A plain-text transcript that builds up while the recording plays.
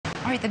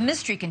All right, the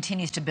mystery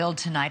continues to build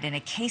tonight in a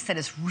case that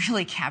has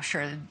really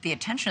captured the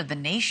attention of the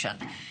nation.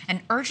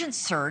 An urgent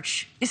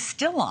search is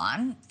still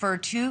on for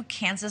two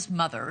Kansas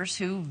mothers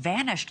who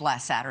vanished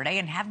last Saturday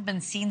and haven't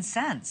been seen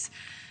since.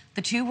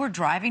 The two were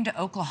driving to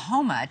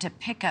Oklahoma to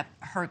pick up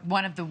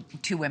one of the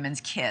two women's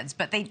kids,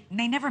 but they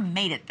never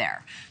made it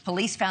there.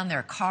 Police found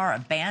their car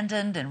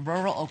abandoned in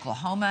rural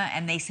Oklahoma,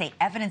 and they say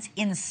evidence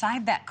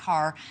inside that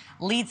car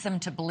leads them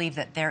to believe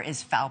that there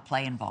is foul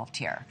play involved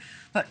here.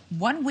 But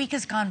 1 week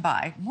has gone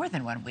by, more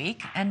than 1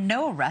 week, and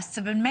no arrests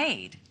have been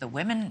made. The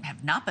women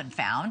have not been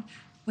found.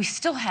 We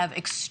still have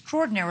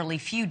extraordinarily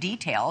few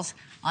details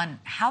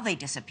on how they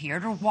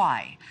disappeared or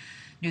why.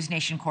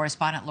 NewsNation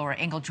correspondent Laura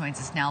Ingle joins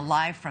us now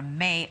live from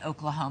May,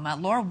 Oklahoma.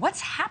 Laura,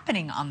 what's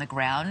happening on the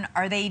ground?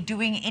 Are they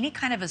doing any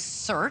kind of a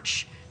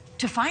search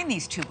to find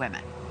these two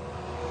women?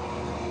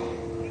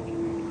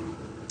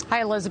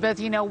 Hi, Elizabeth.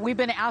 You know, we've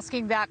been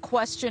asking that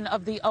question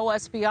of the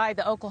OSBI,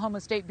 the Oklahoma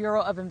State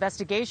Bureau of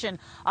Investigation,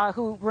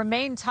 who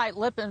remain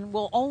tight-lipped and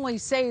will only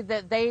say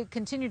that they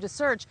continue to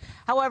search.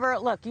 However,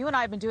 look, you and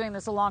I have been doing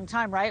this a long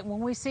time, right?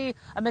 When we see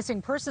a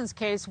missing persons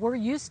case, we're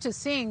used to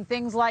seeing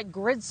things like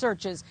grid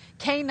searches,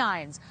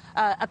 canines,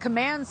 a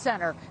command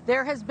center.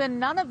 There has been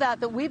none of that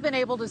we've been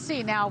able to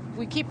see. Now,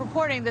 we keep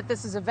reporting that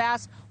this is a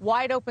vast,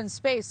 wide-open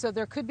space, so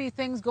there could be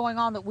things going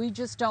on that we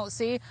just don't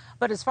see.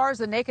 But as far as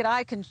the naked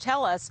eye can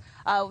tell us,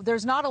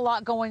 there's not a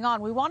lot going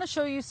on. We want to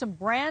show you some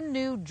brand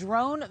new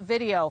drone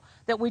video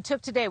that we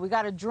took today. We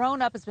got a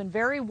drone up. It's been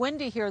very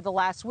windy here the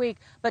last week,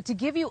 but to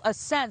give you a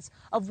sense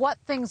of what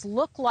things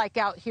look like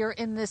out here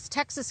in this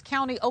Texas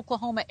County,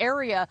 Oklahoma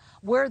area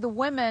where the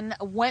women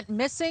went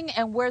missing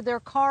and where their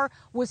car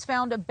was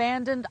found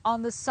abandoned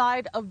on the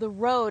side of the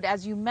road.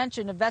 As you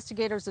mentioned,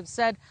 investigators have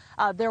said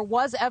there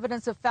was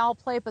evidence of foul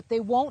play, but they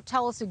won't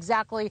tell us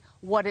exactly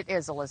what it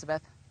is,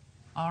 Elizabeth.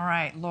 All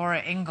right,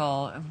 Laura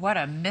Ingle, what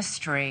a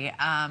mystery.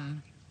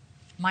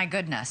 My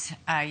goodness.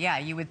 Yeah,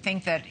 you would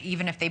think that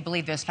even if they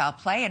believe there's foul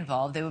play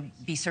involved, they would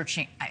be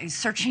searching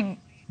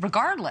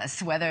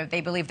regardless whether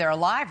they believe they're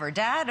alive or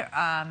dead.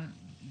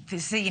 To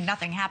see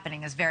nothing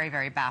happening is very,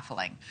 very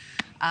baffling.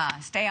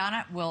 Stay on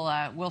it.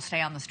 We'll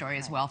stay on the story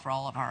as well for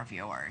all of our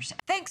viewers.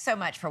 Thanks so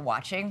much for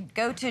watching.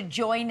 Go to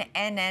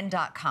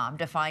joinnn.com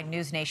to find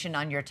NewsNation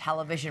on your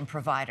television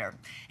provider.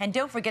 And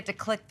don't forget to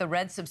click the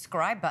red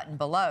subscribe button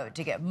below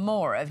to get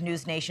more of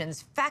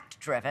NewsNation's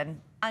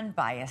fact-driven,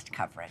 unbiased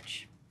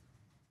coverage.